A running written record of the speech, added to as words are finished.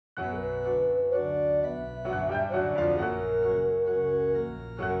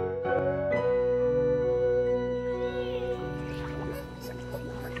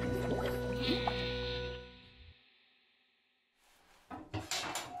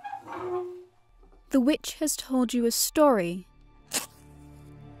The Witch Has Told You a Story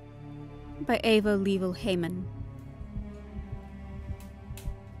by Ava Leavell Heyman.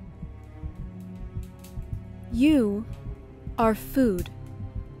 You are food.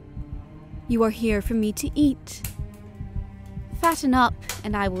 You are here for me to eat. Fatten up,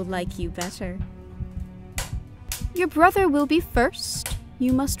 and I will like you better. Your brother will be first.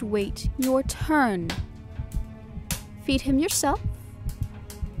 You must wait your turn. Feed him yourself.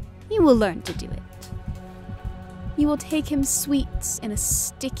 You will learn to do it. You will take him sweets in a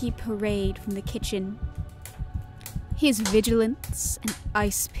sticky parade from the kitchen. His vigilance, an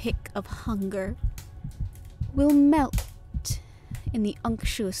ice pick of hunger, will melt in the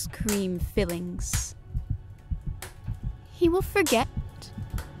unctuous cream fillings. He will forget.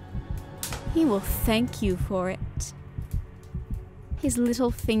 He will thank you for it. His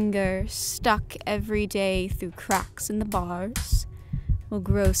little finger, stuck every day through cracks in the bars, will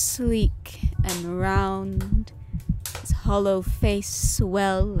grow sleek and round, his hollow face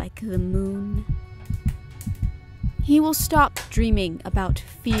swell like the moon. He will stop dreaming about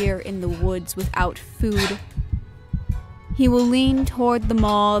fear in the woods without food. He will lean toward the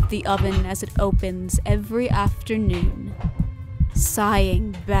maw of the oven as it opens every afternoon,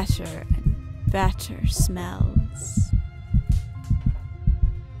 sighing better and better smell.